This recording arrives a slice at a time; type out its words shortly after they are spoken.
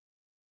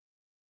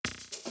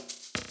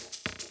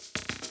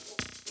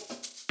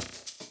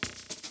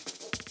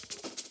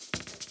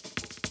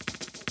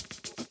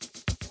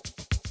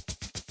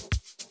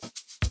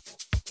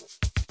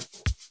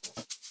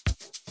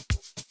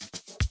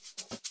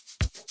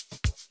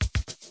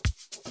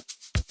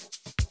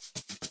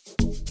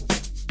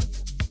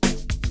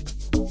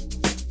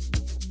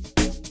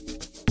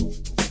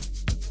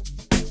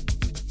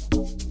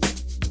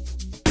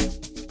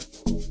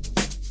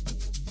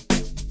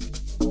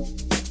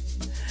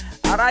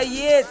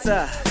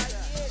Arayetsa.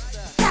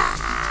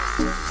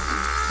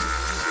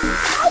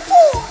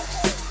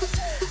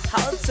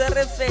 How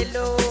to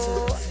fellow?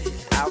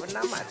 I'm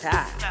not my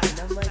time.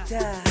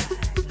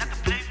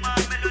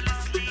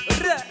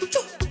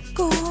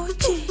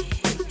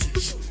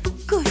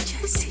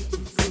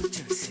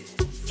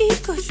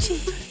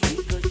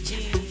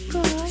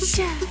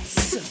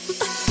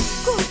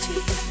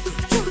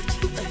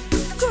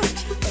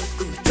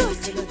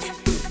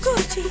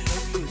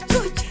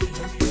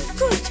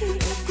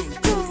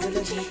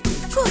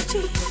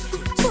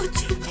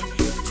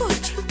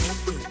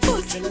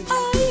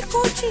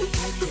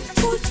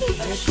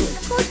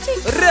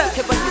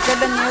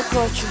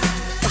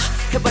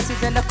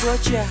 Hebatidela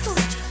kocha,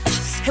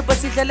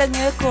 hebatidela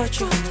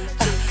ngekocha,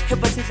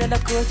 hebatidela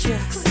kocha,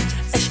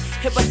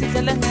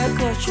 hebatidela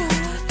ngekocha,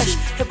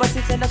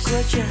 hebatidela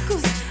kocha,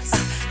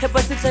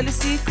 hebatidela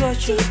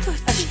sikocha,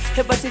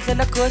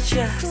 hebatidela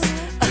kocha,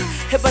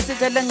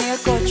 hebatidela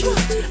ngekocha,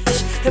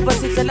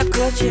 hebatidela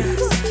kocha,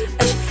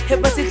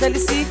 hebatidela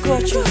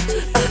sikocha,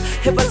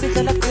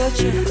 hebatidela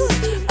kocha,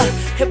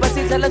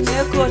 hebatidela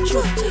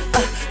ngekocha,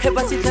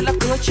 hebatidela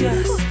kocha,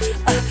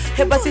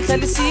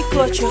 hebatidela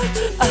sikocha,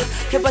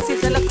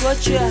 hebatidela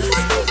kocha,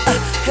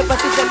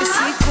 hebatidela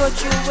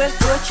sikocha, well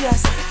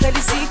coachas,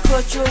 deli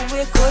sikocha,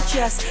 well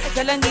coachas,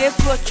 dela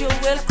ngekocha,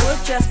 well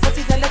coachas,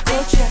 batidela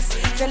coachas,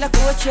 dela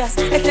coachas,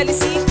 deli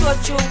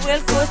sikocha,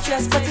 well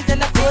coachas,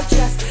 batidela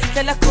coachas,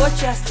 dela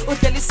coachas,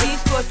 deli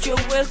sikocha,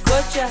 well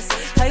coachas,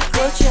 high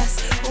coachas,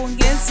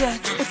 ungenza,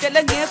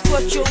 dela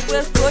ngekocha,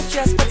 well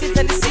coachas,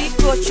 batidela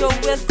sikocha,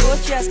 well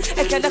coachas,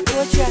 dela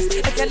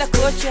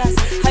coachas,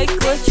 high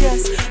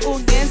coachas,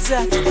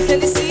 ungenza,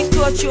 deli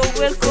sikocha,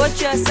 well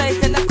coachas,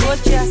 dela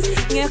coachas,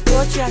 nge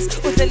coachas,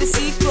 deli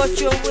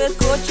sikocha, well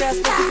coachas,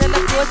 batidela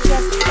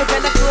coachas,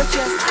 dela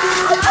coachas.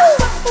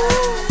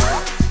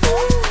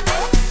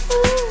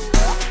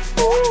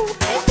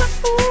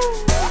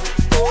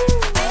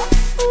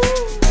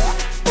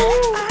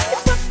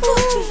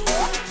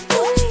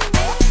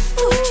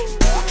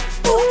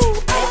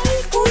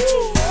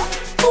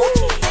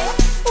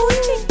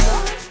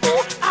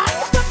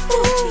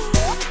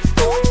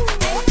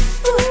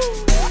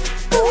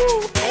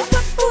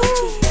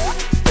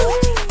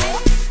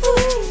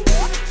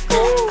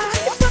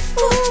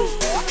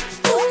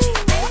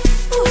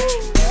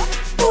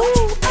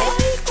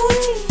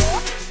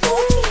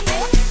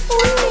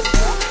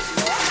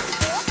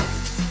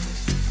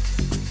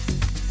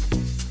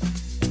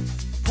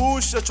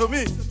 Pusha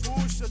chomi,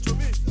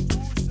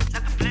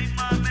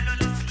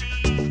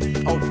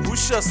 au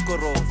pusha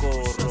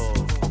skorokoro,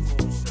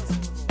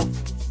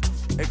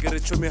 egere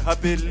chomi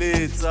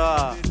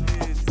habeletsa.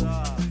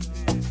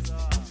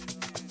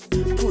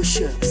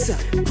 Pusha, sa,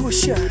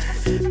 pusha,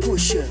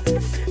 pusha,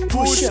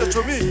 pusha,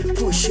 chomi,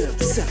 pusha,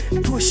 sa,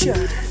 pusha,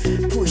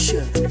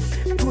 pusha,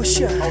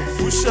 pusha, au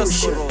pusha sa,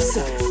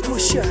 skorokoro,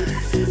 pusha,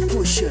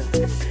 pusha,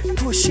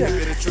 pusha,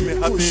 egere chomi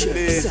pusha,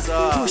 sa,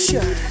 habeletsa.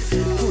 pusha,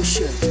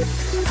 pusha,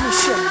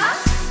 pusha.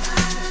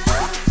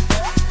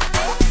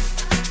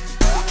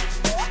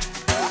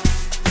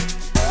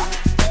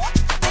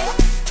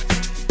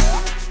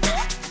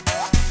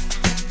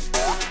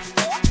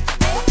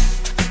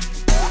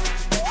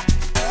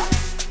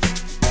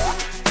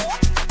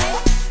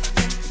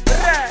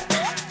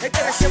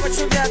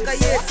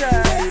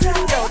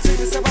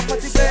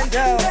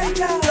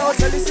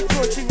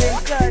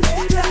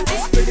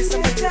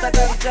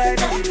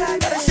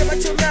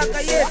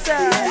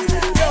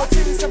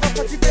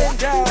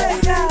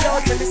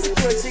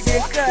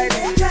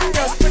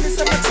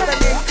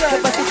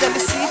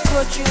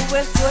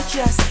 Well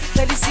coachas,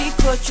 deli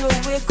sikocha,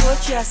 well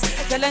coachas,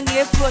 dela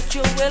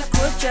ngekocha, well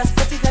coachas,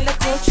 batidela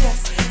coachas,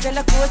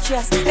 dela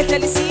coachas,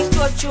 deli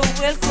sikocha,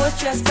 well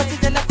coachas,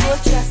 batidela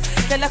coachas,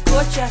 dela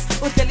coachas,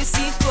 deli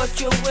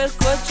sikocha, well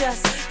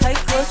coachas, high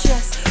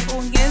coachas,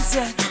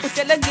 ungenza,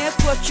 dela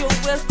ngekocha,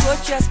 well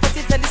coachas,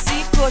 batidela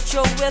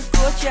sikocha, well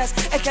coachas,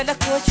 dela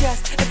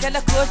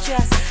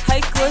coachas,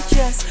 high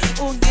coachas,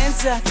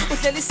 ungenza,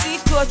 deli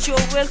sikocha,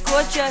 well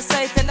coachas,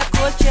 dela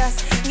coachas,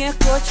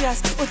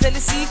 ngekochas,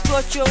 deli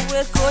sikocha,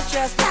 well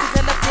coachas,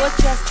 batidela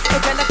coachas,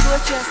 dela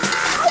coachas.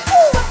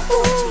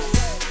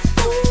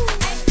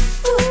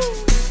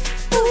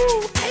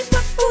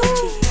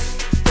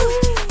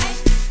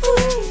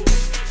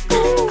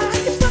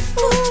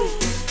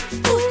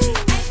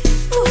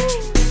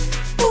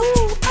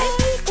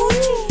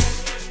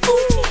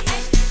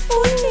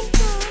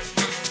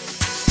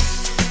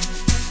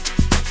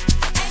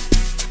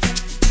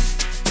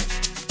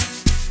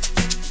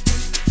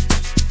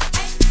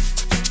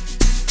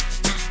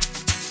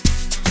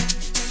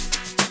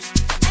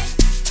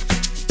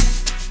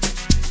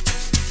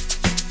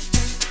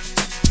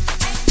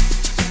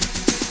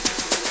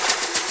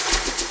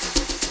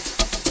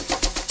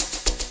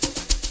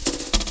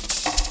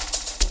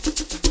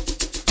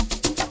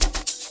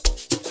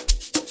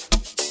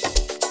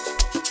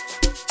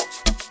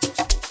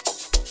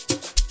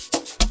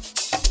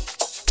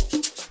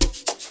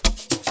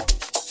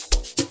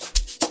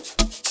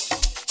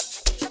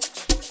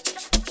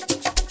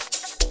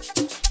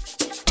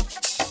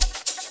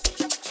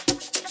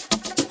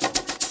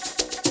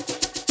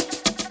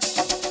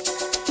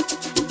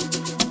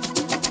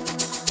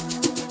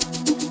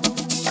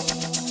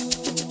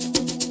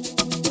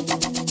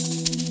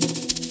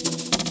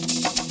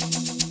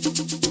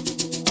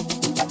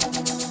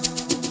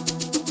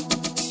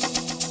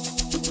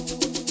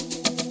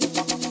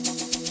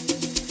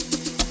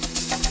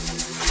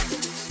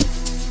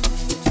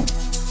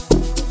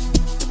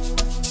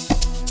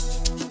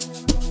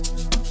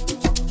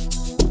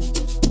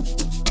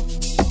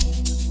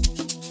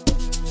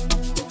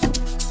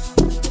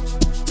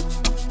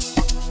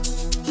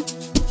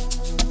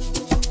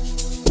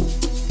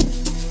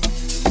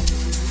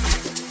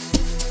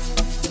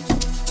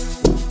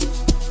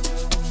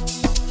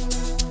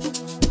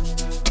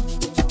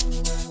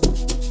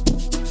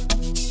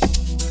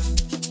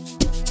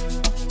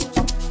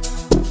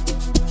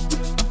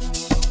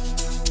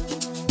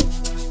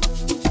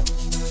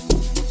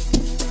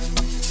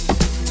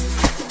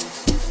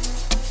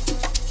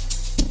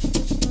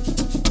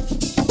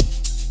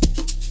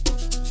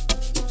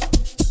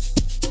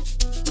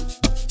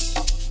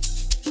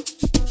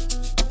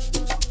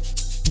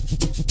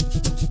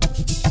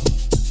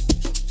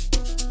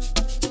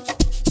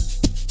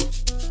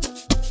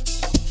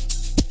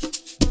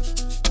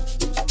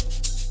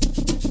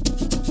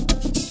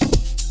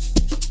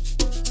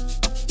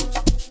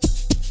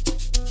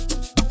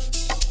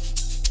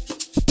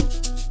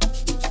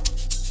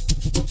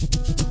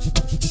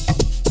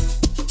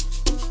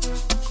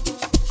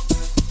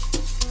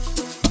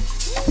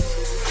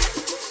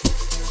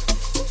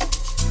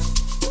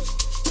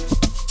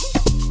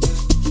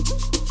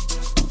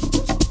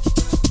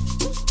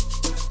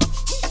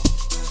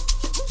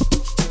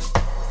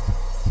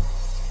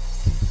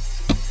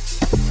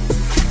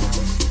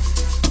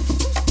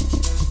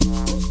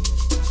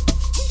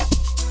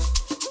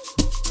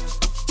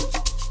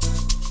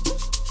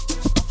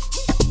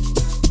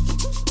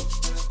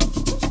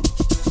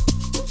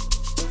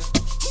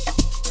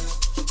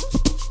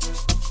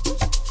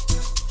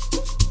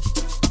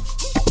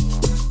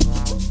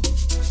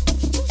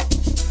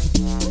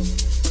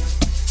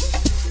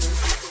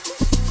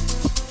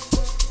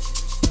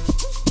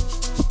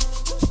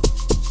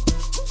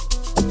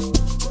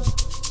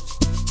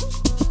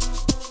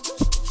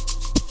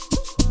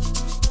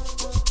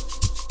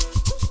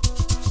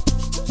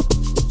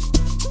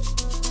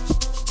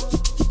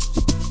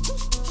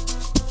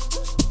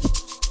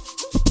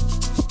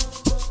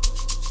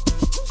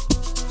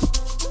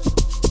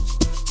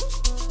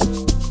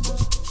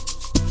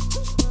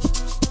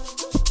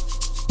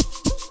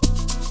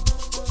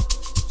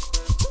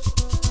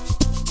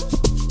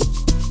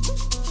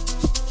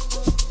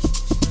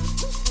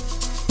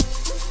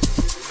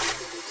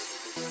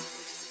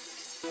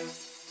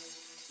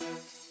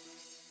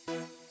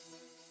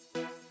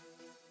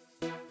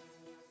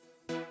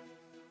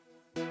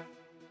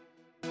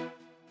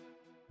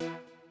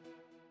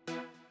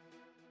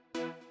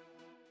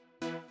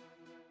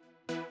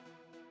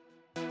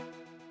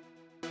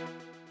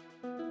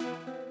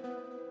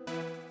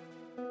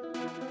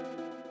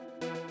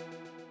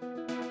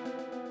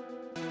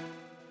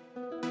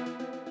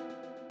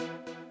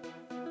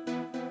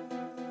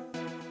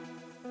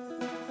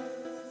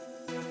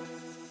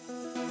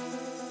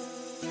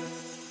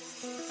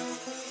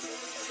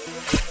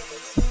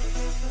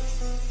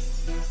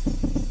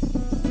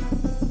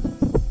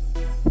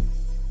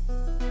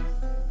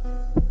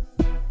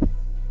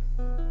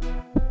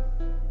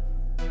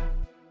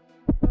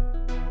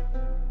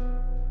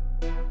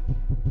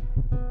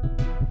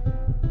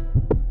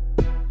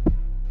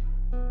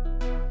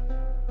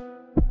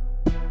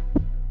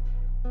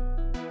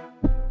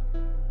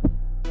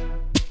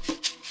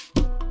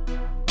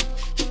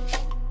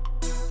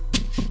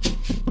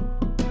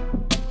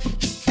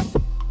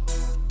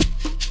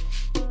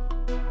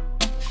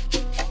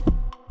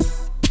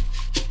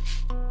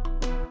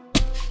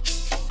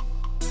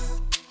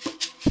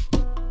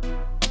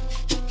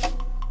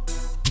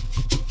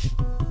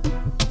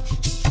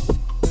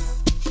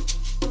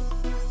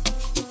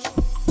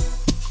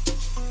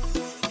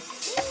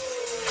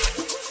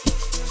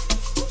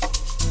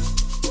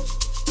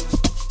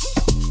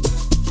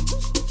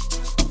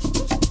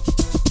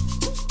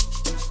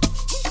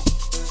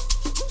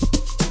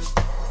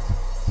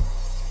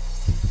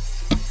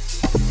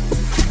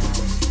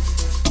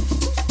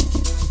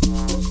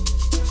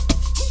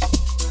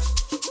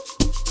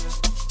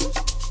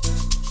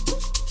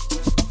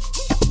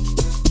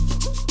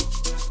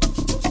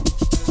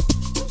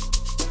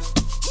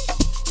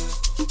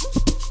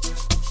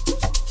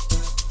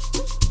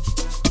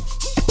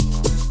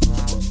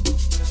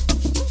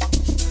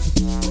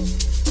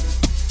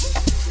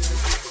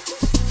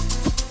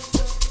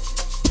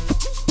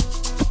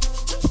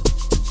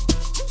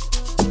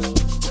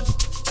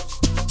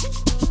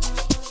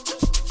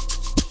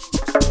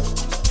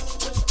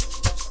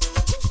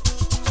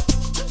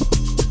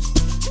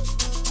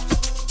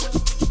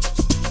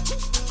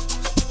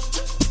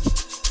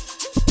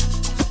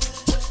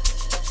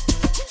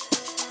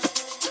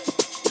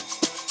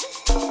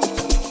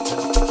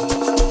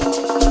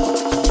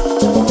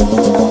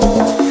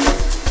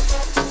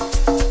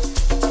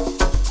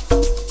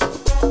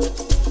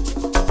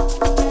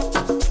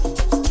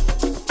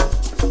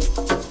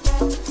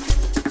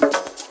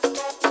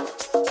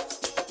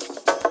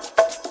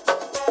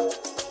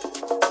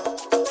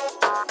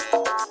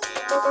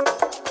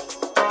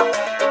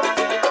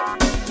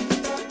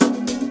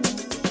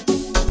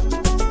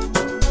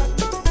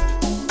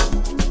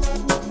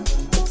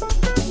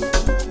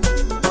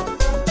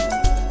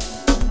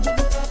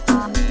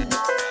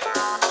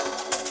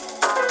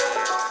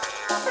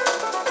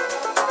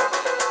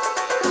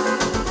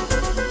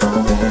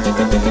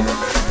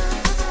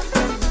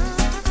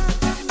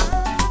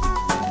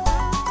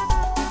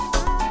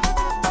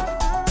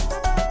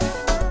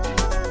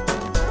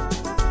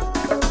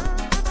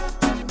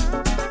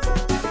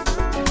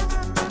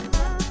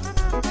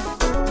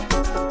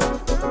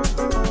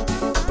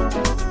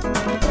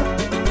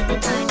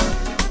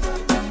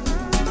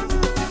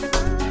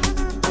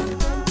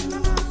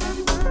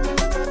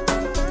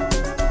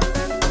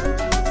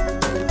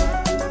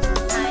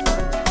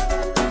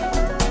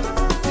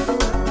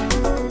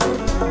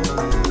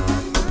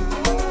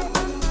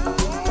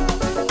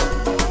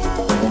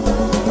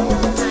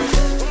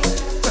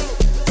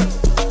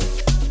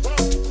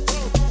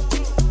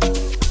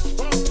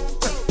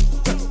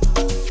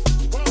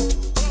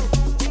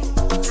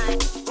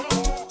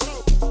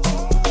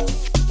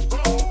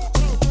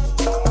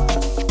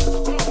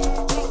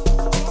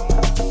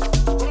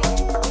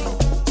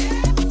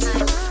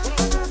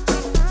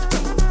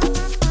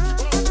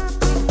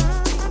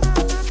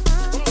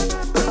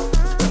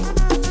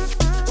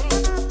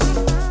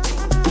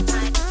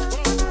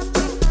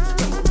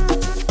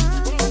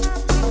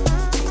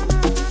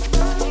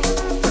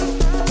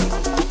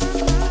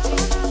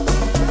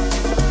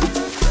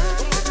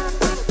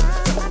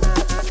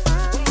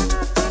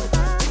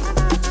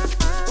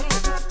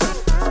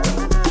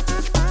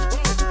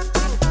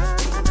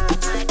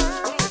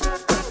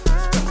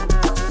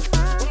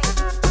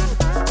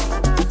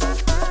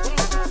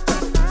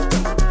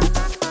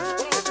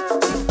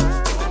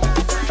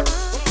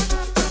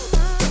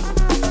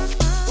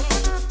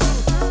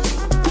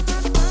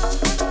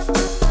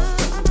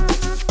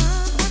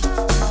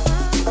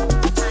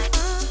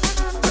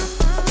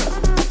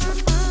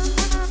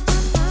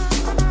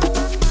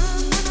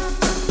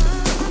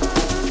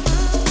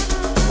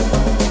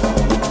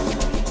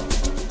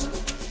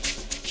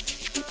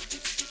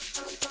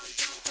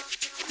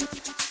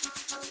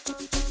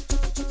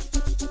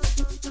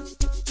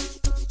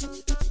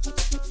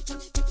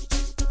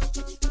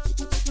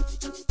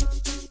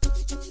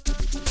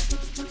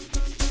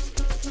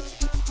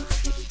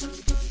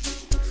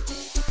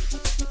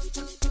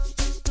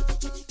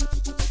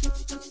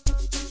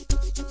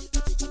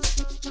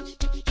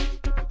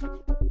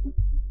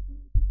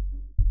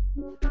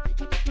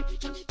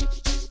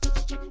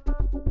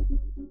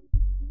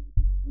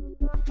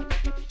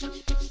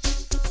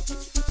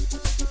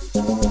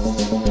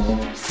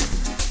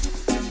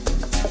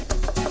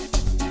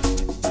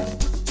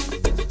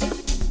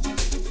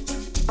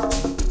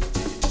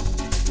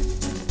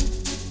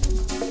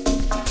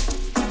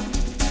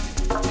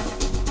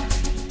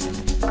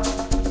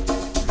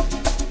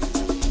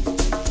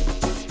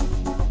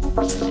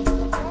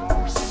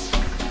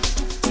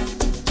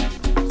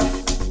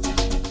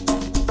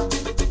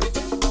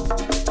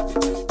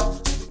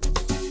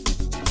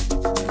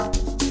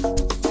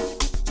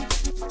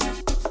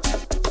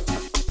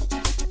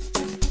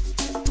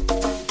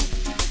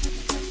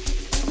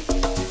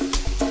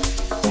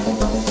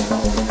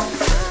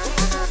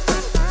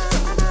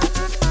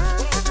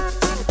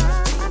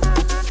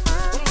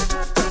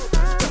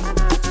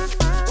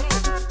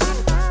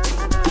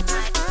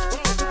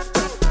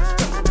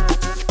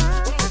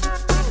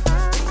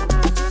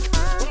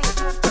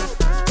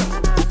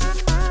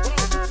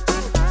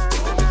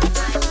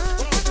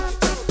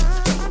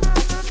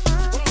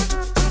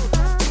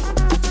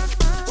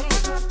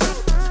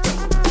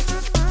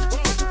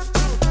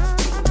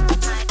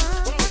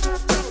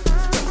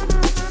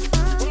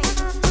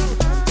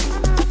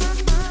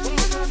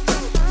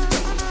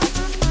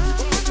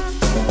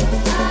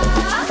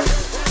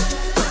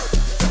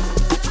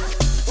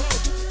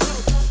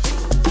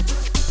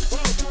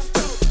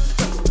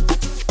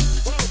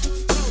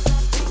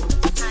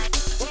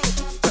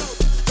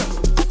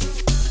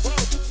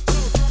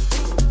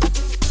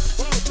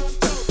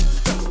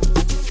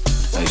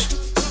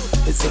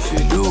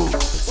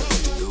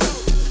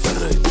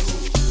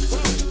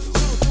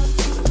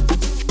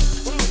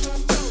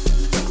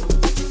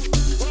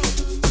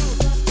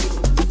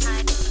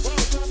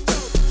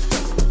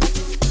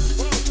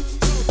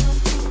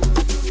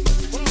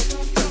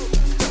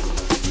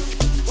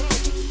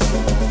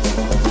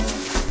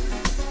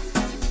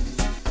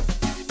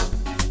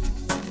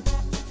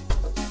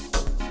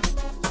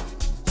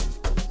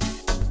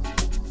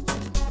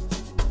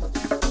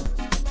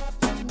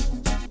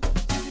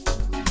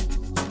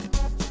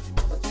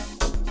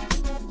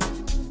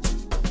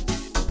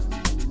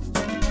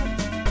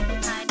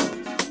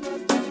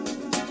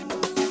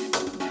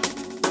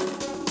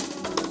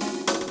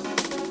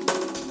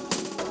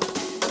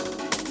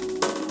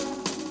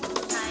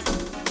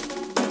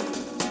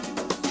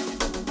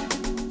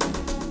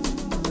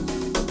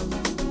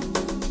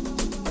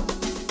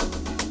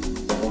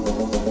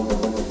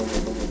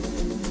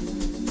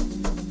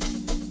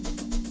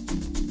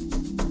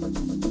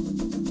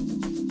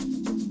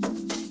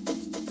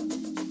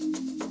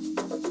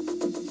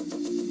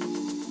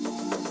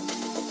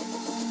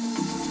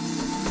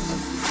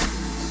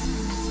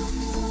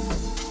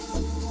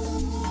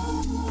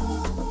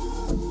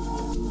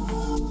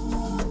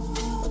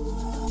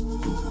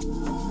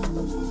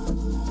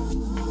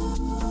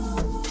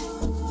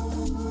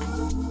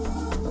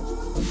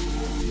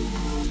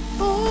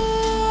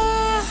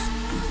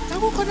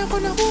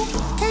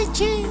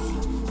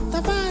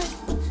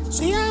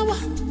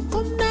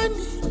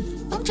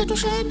 to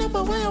shine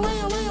number where.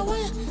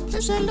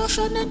 There's a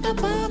lotion at the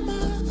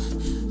mama.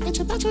 It's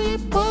about to eat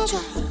boza.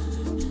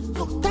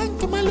 Oh,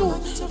 thank you, my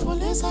lord. So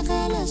police are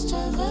careless,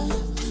 Java.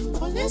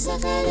 Police are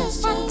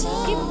careless,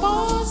 Java. Eat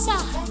boza.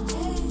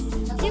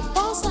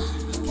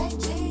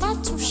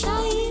 But to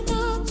shine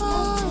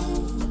number.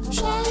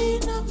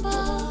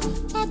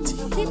 But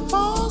eat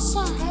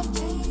boza.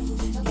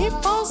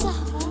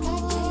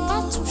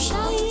 But to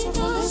shine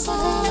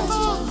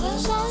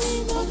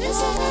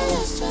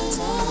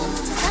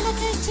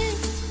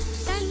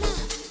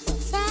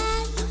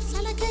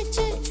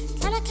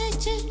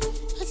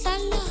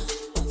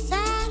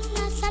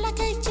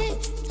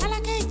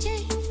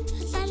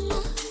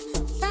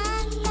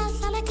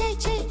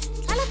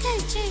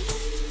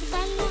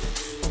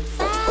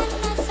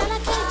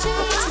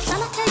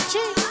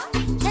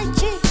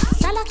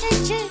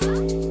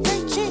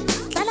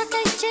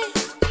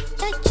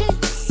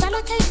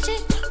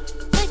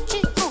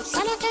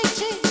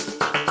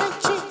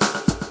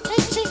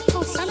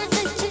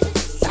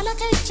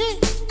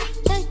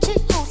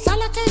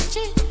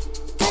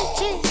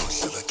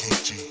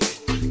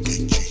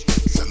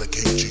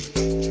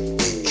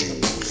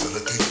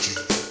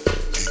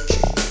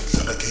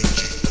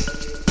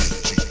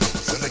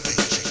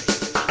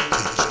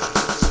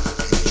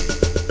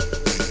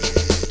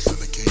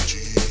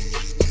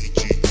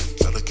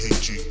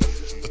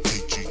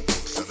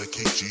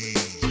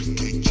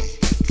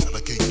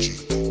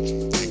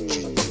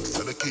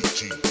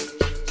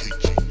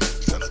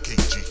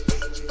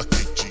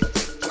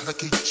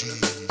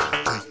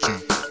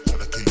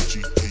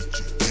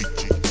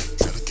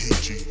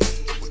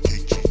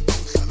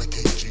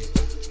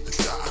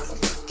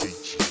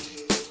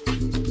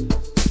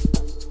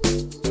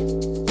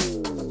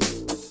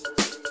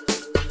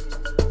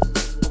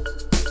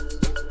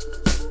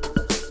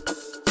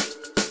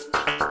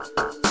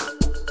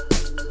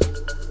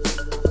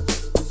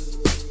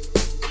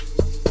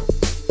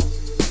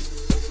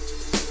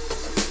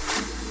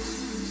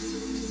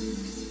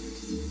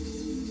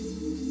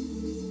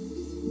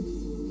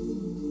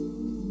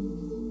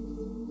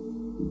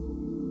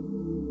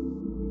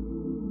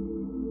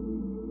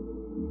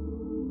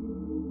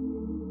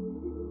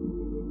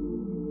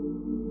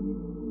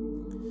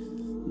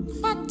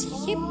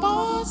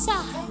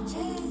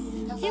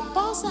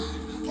Hiposa,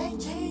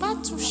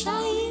 but to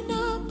shine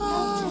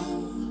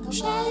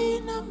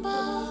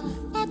number,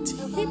 but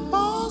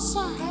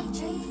hiposa,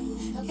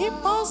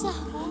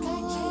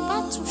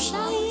 but to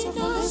shine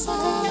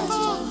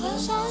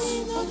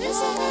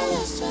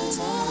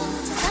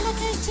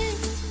Salakaichi,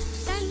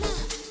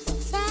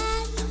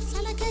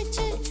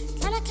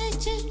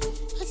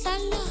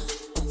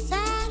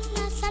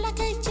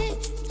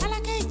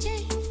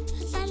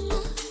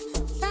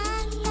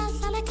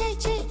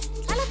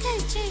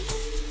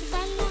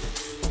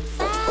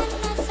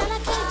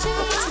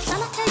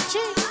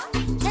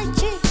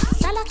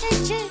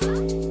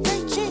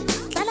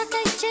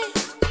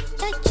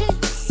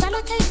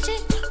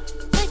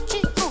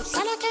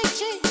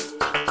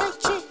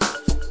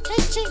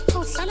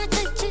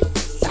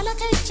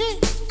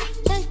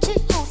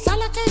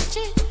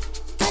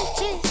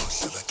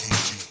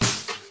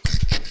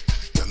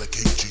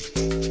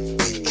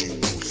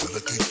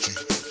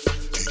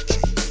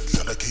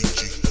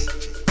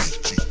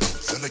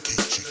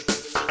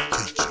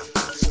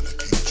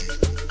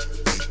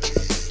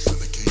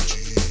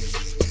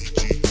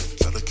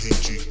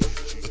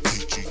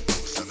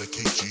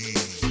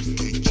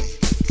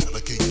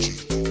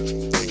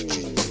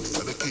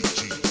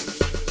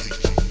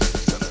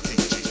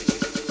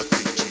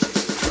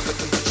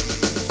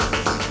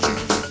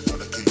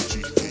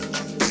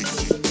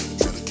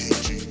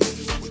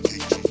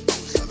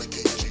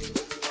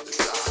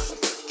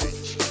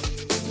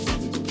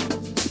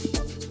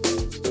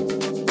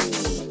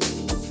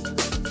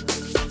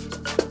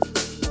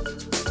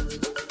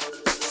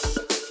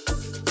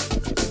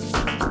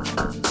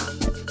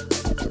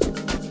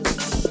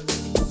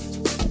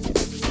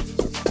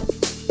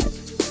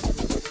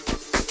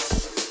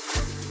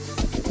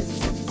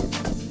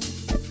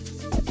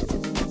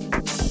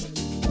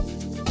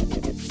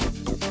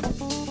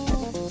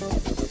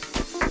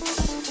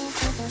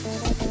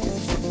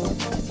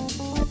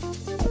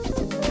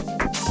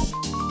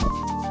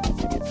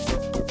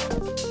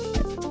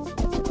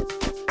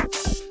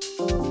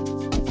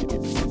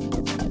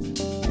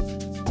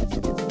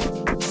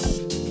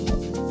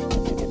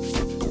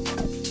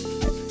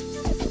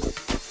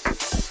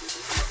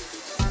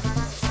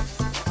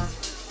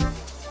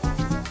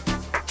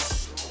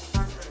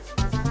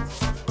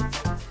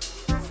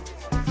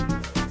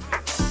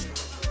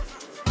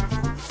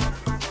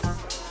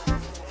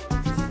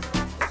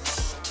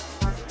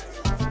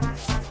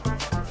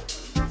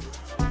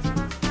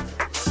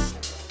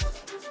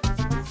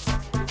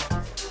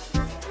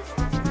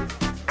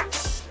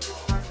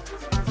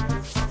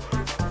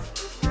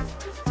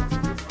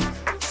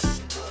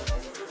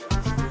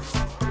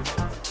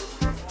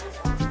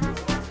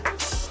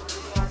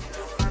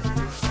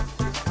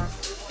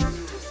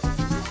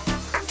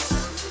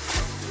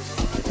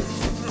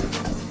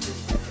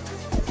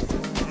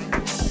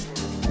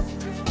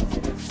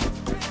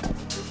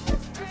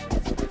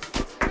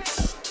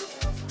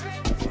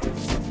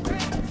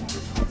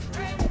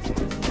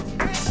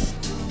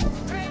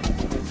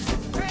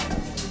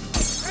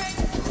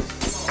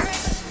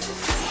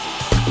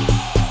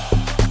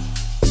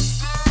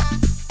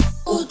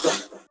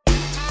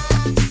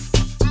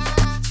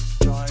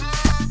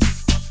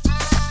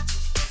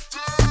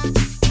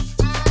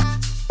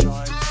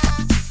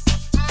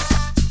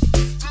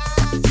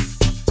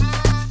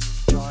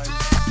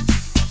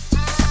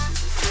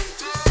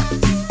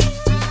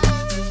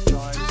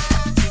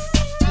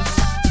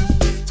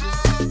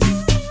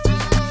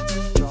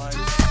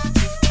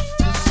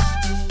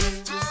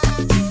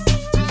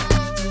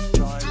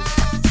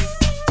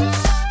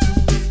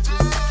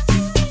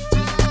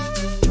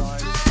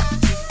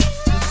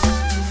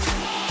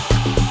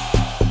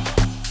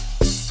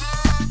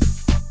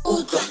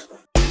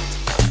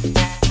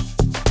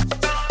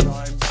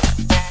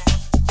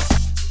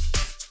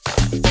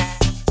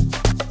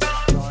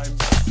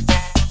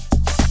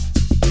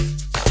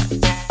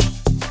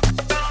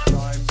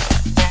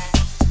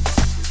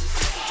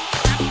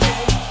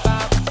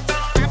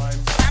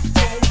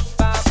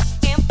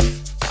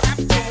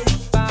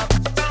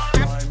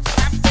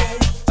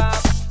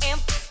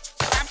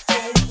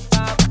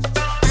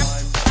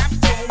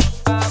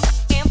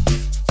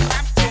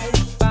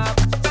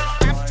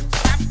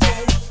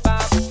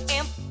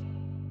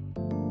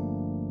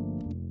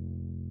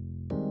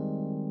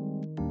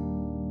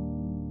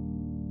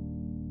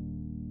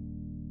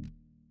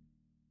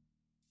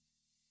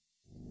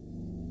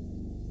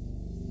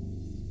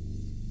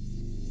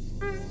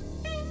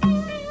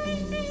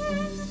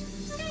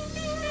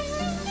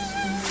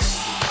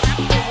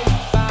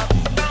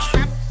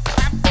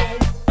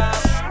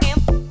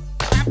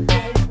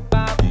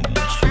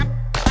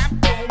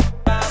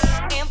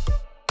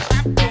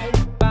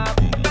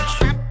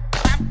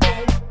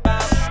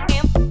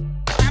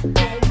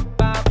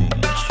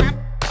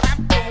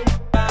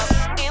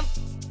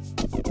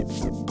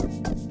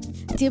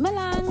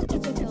 Dumalang, it's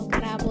a girl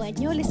Karabo, and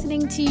you're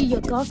listening to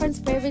your girlfriend's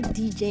favorite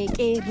DJ,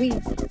 Keri,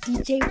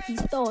 DJ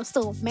Fisto,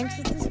 so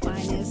Manchester's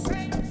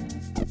finest.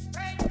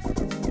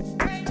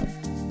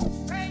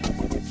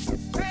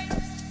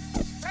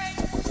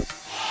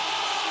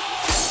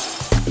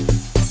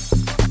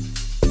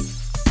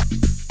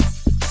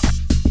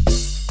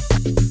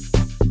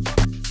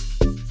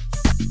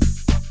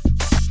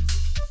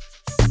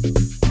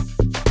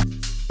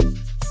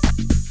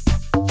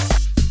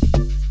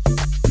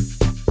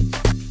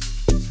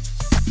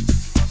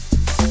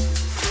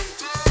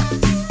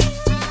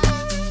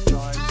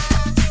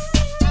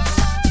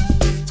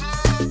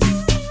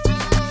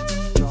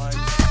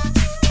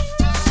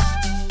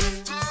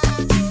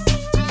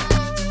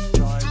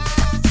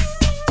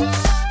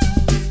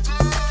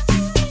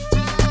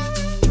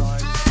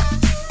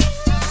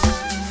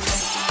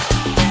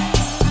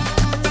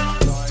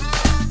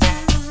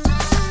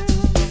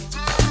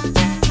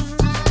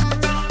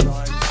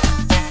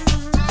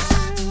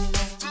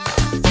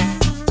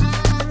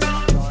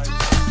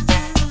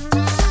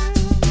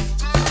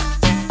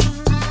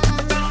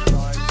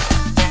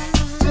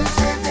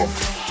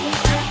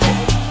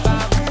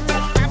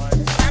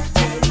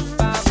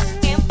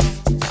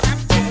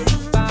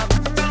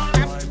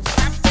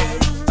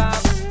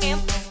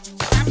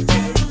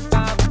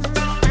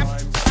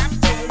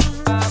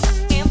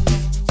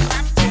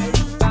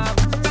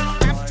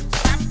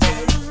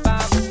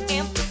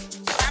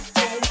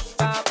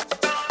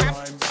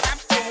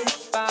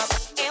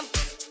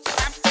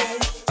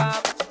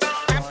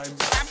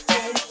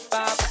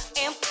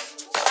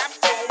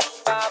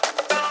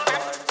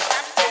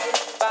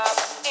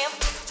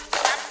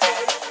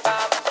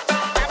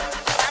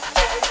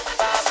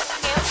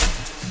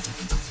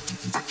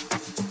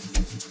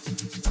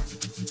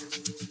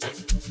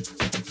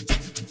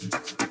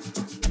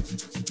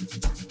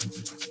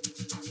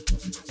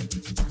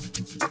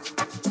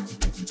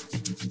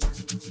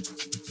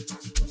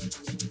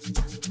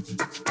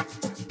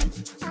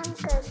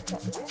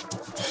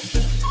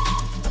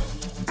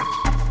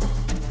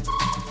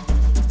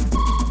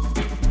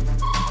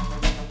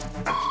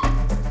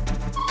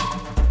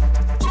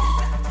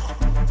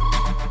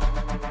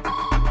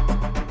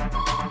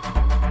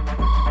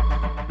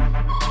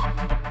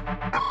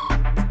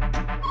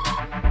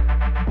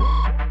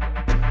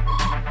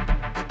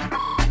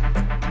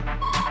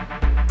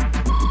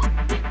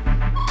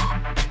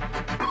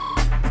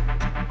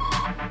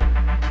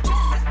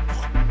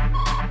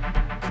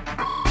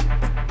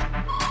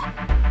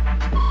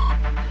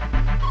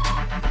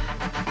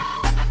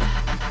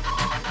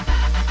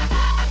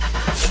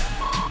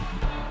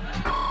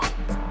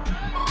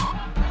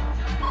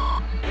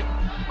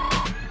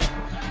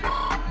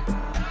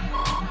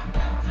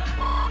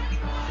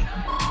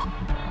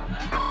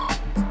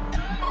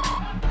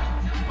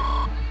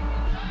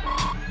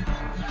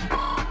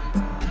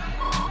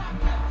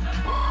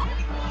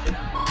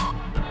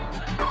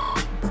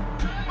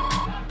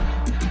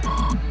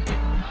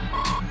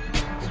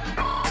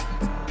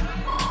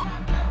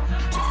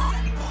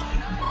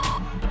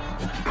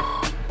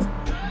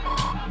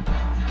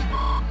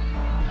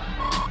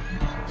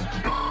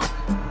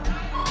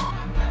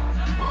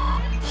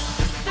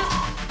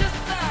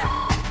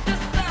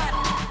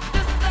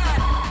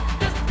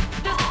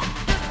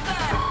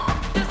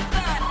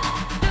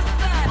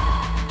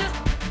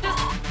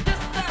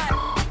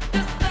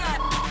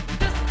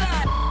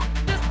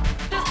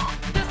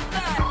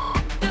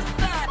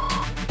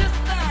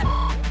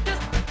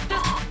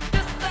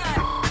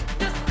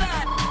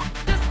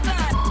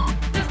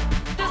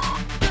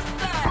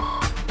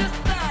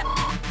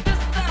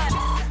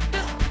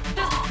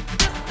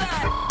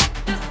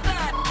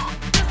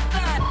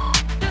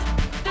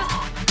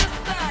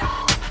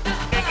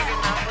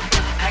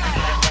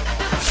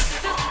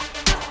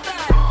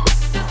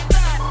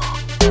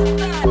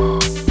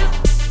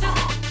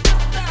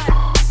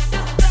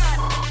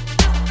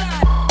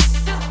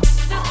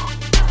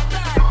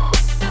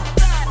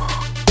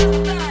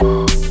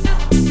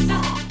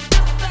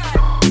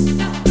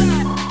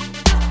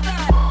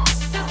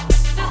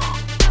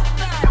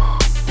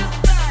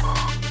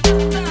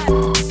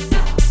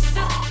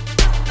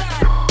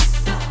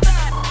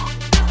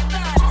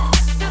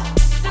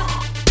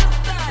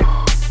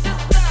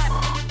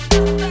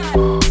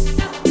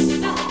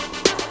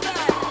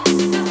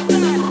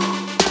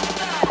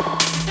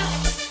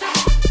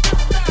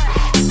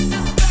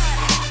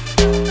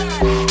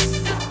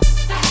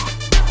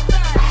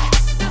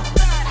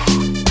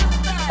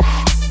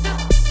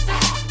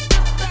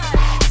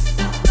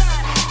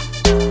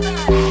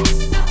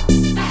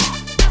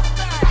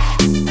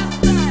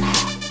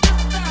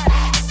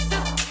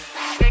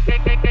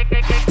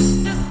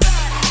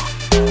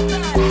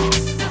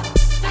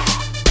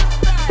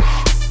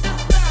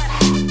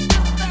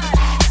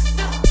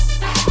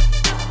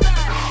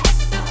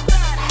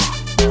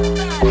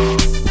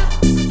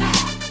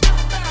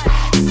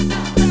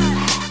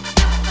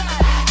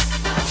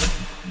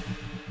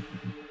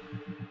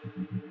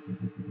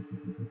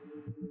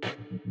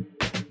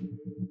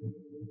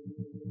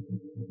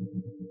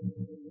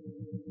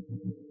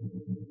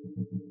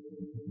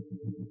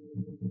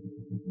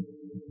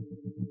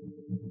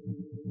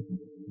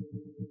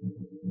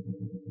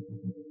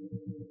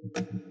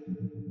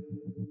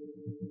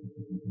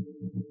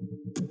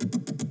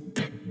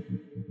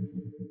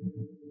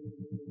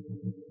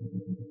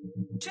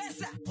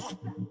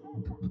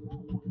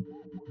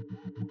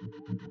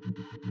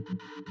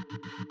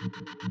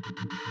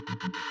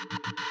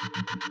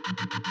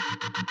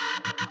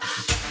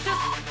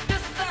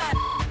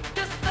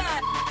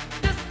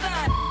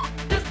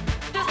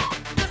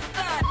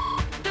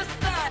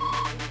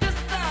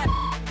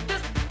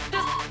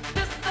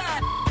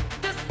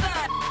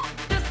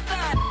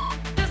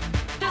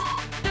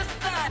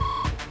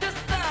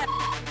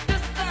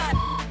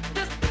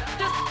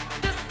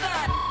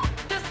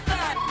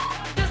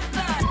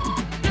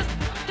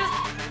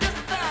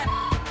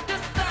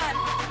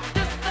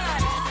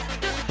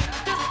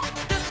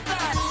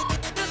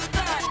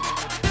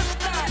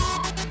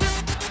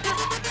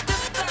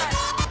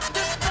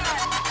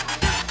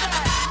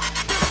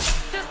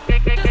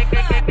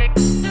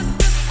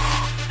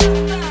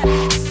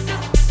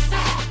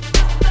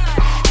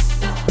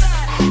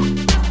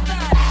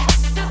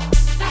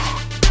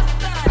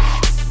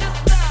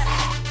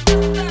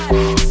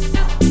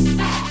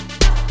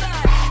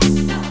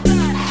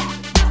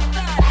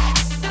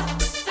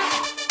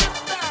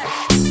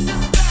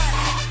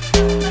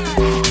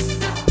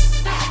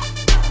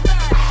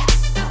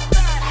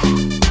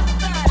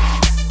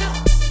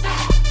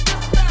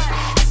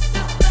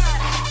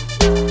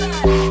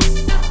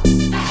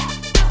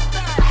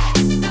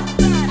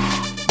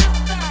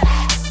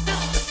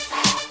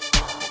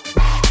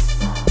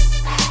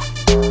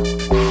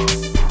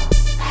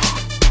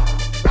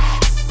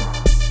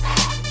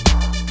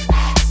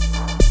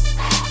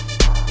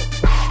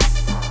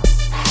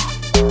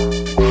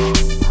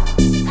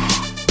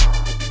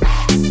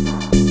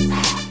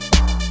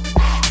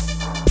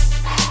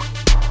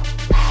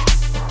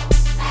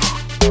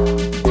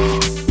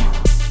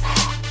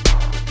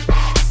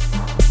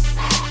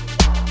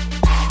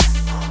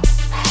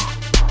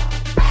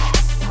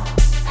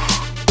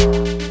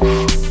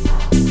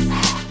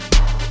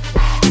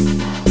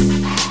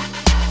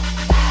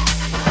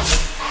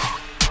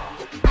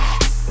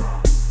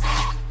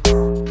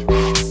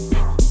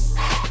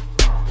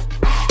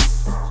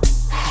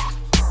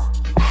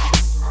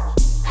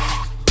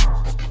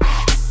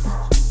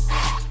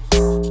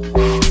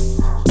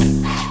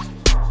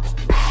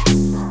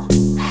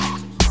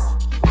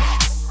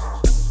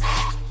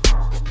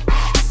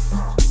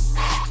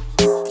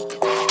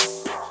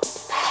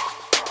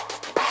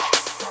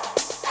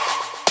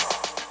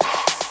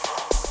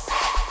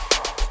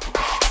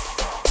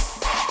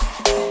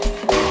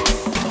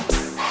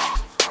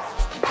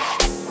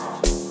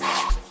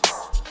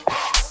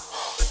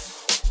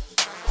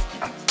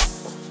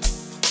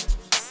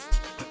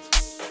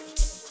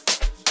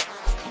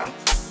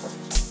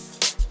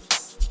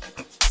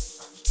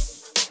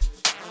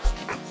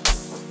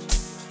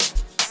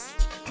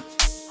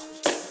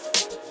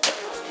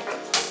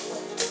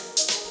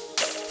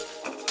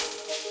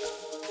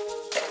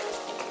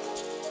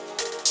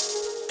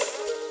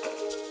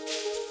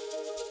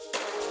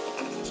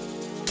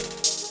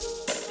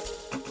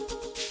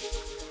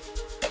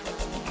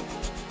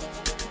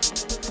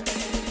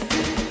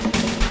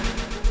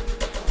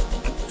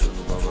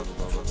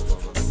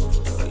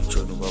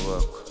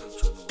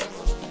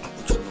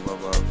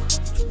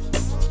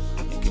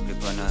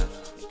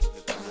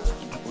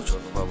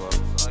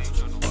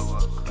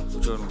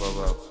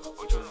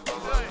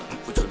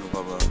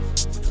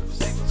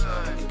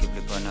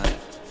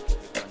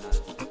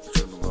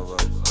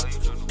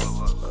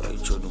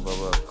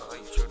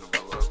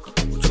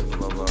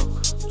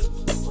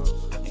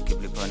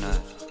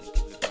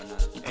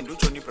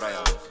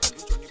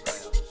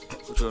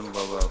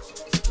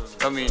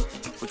 Kami,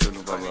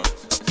 uchonu baba.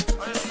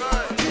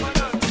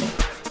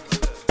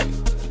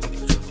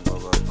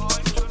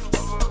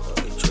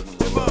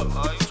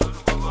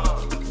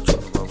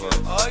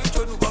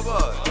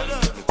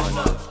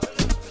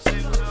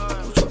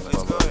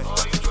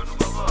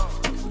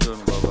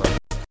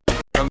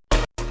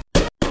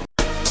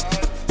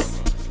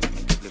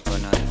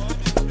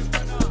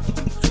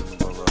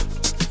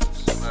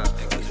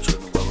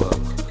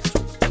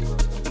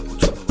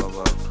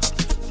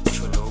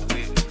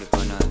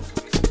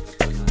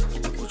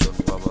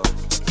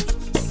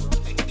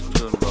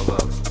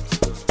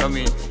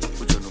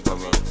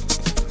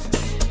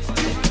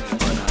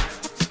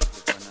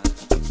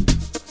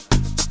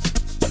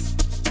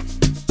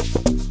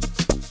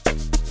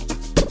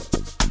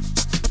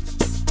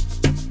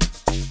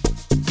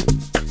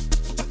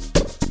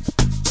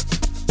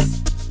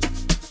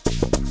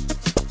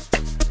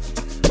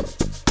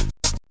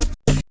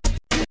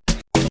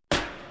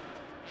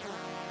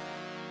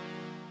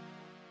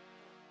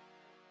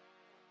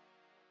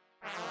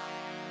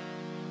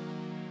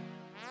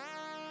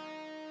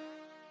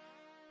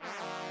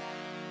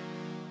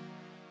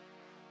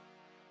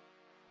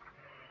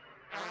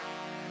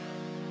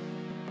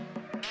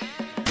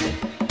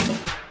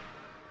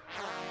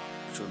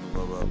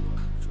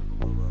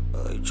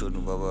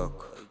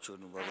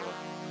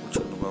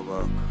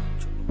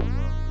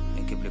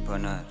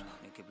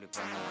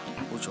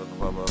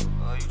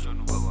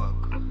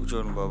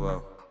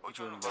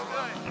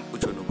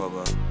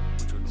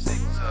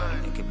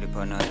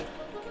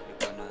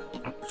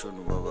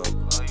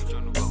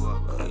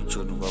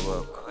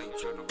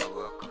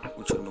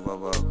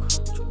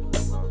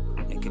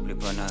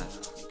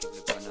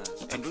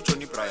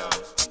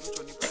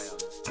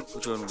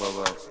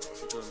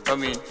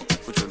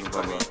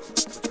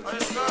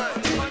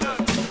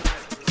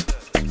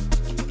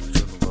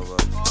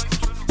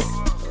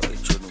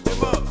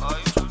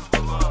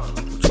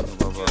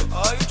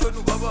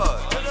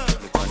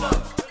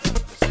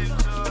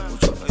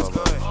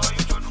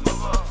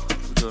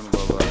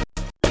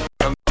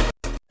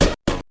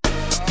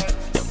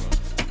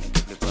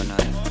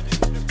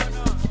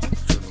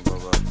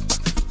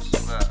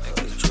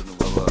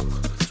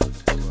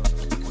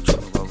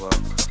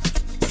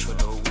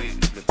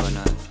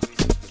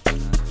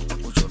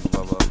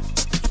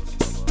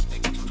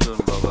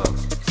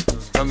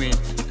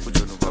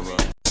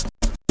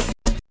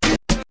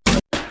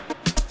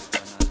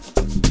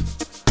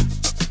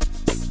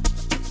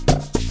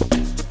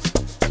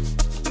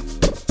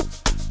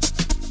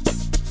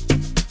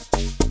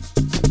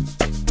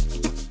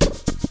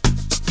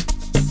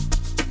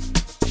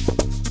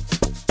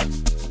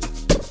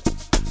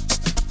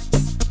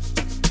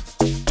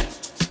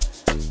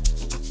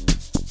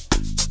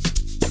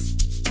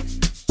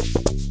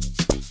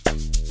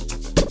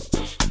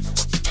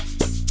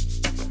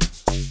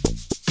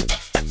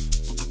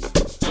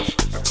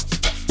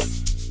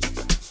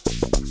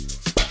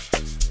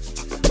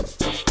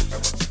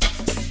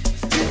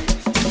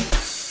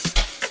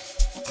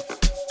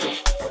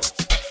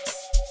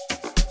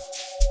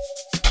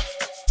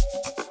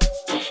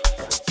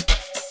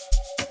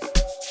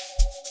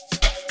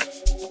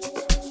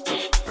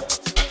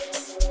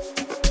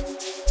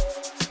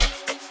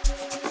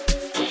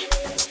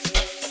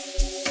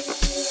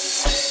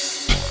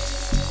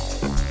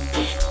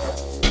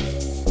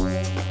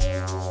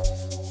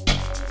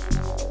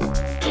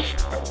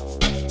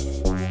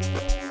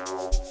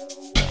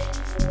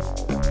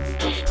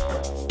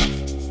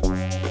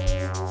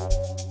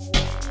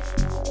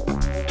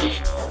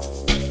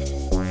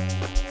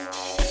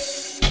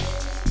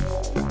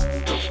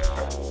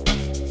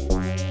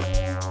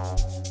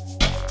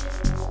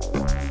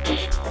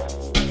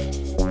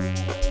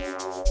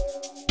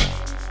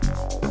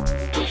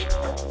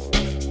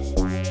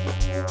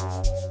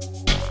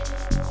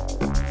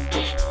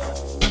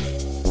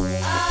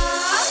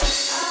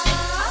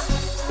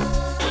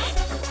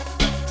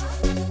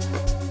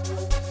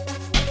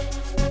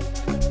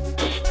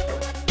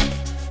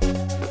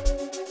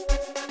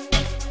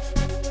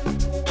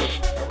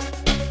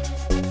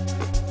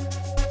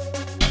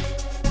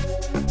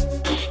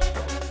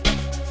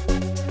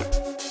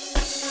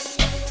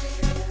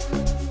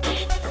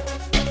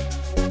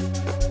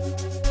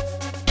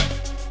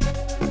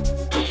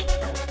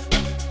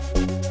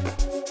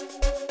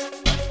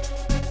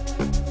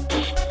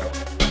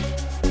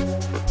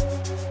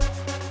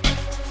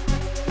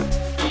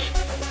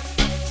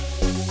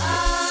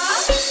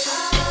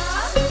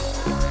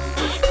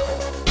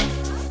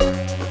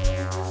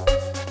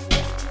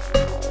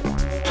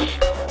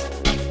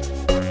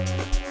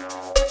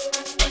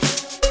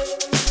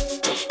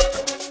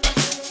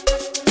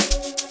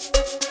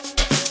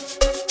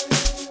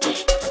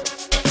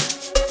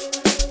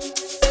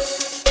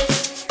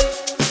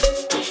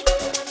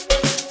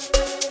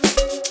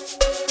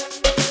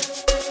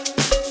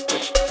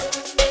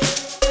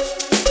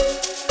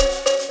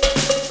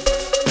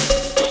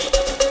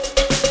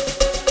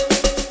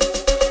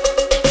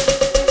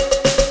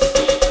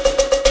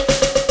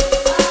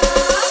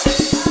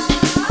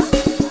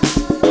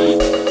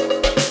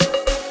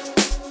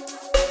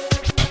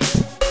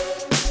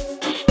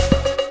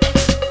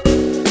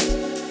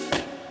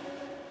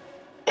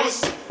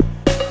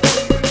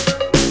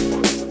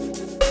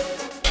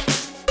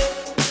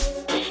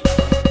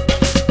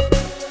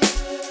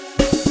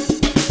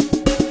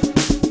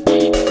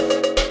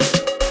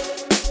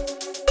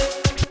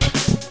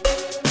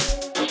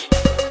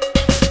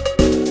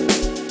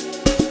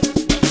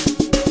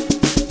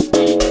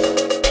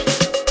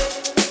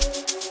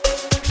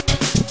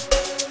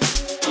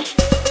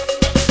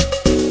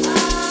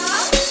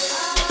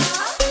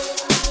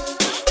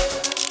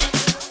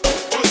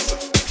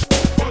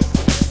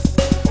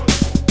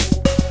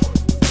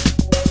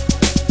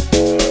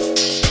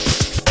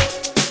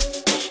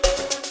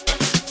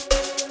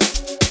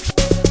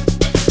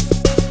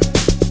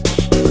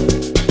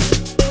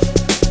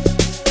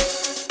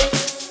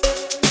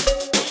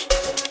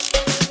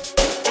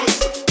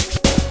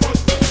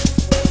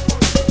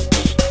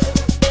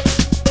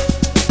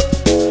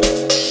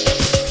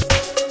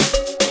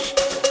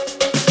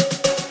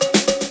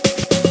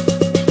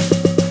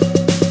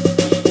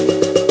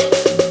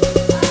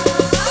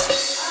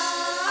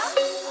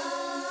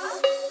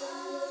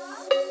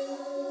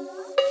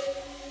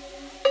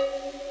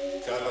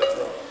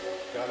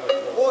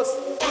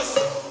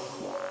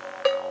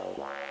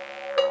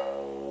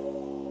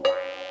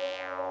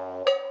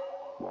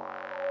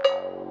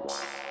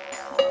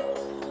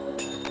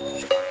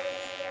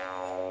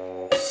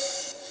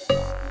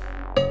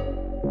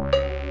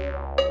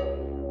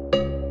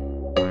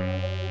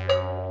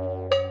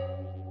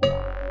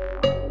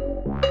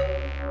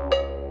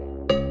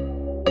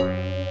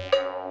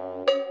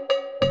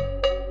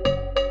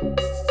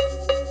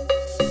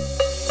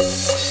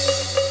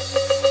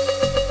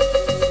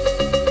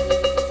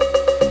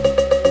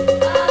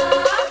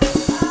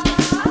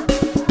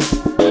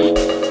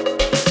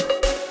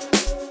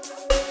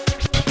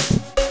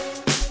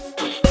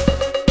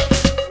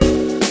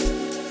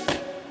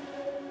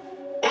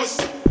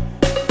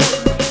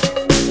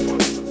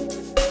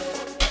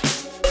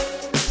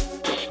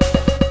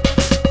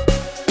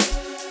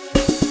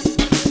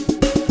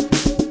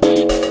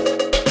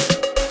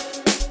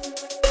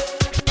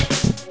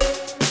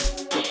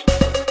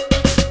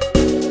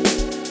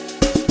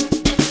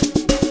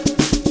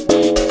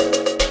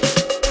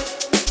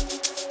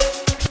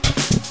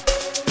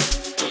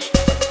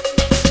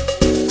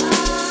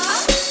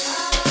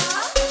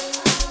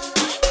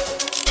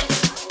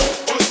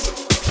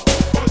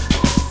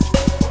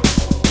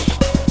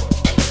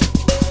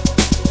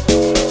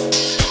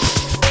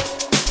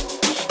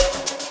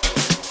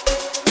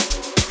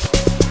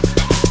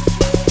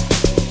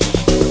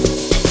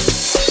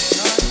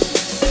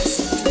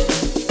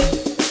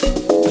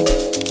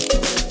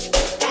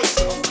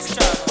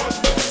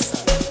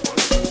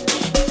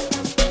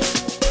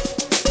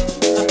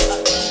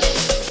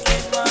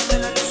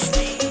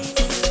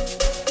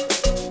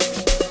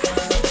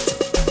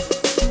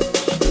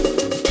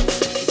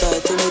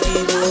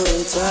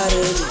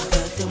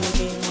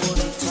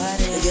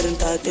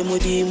 ntate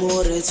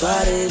modimo re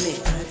tshwarele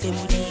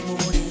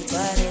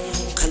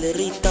khale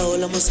re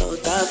itaola mo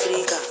South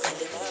Africa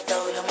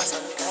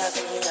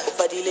o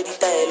padile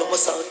ditaelo mo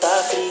South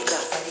Africa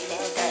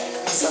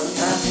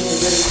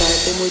e re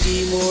ntate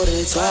modimo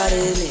re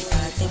tshwarele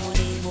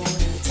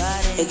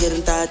e re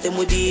ntate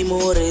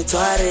modimo re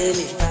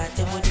tshwarele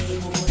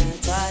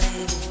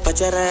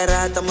pachara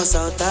rata mo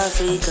South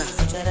Africa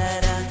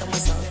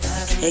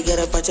e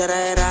re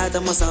pachara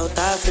rata mo South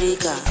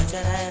Africa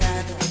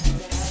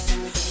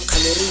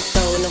khale re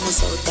itaola mo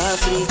South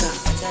Africa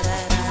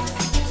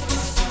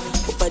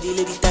o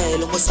padile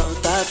ditaelo mo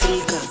South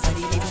Africa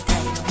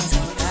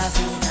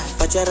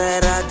pachara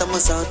rata mo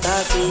South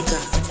Africa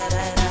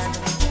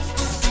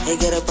e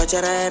re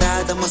pachara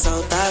rata mo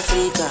South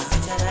Africa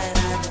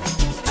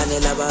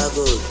anela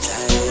bago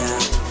chaya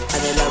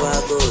anela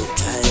bago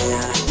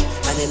chaya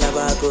anela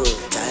bago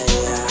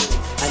chaya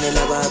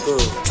anela bago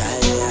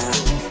chaya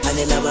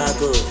anela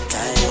bago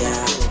chaya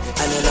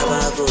anela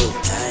bago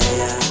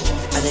chaya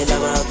anela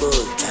bago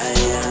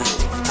chaya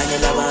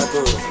anela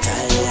bago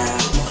chaya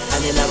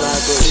anela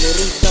bago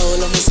rita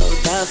ola mo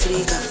South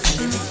Africa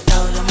rita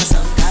ola mo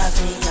South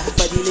Africa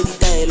padile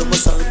ditaelo mo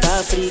South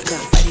Africa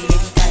padile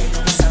ditaelo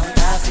mo South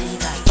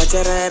Africa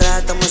pachara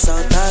rata mo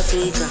South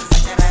Africa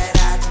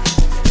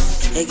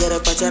Egera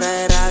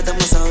pachara rata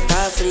mo South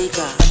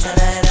Africa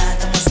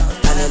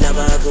anela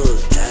bago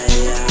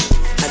chaya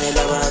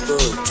anela bago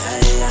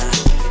chaya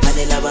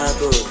anela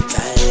bago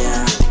chaya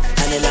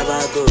anela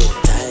bago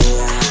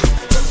chaya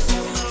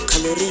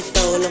khale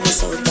rita ola mo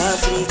South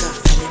Africa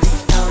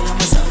rita ola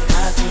mo South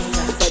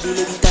Africa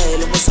padile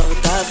ditaelo mo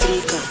South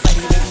Africa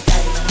padile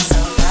ditaelo mo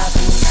South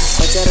Africa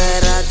pachara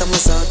rata mo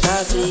South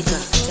Africa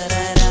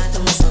pachara rata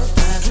mo South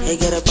Africa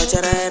egera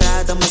pachara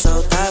rata mo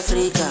South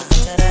Africa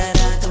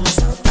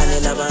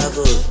anela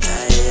bago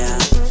chaya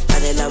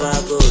anela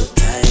bago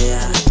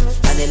chaya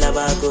anela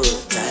bago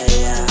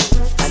chaya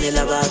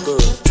anela bago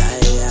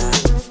chaya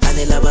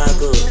anela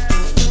bago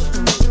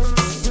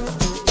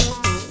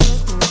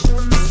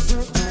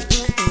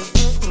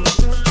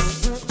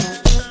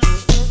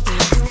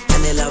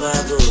anela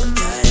bago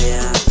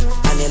chaya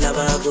anela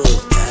bago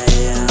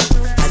chaya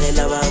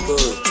anela bago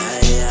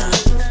chaya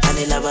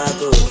anela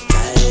bago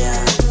chaya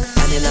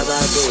anela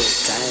bago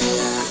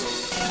chaya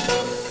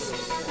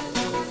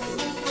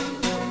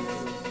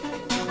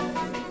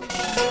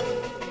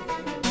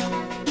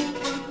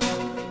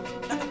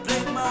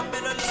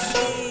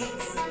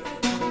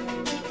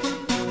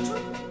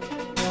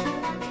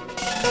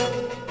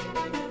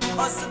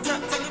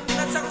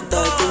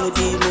ntate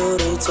modimo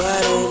re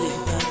tshwarele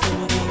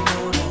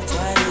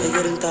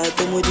e re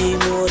ntate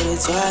modimo re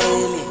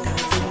tshwarele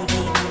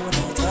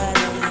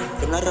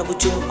rena ra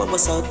bojupa mo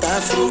South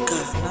Africa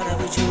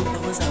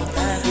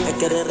e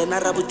ke re rena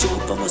ra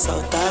bojupa mo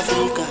South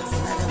Africa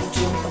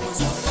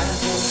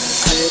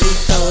khale re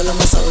itaola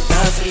mo South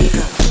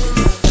Africa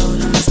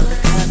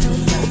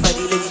o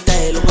padile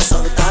ditaelo mo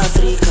South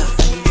Africa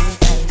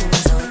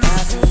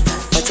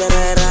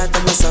pachara rata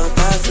mo South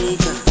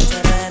Africa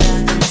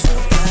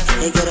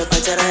e ke re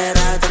pachara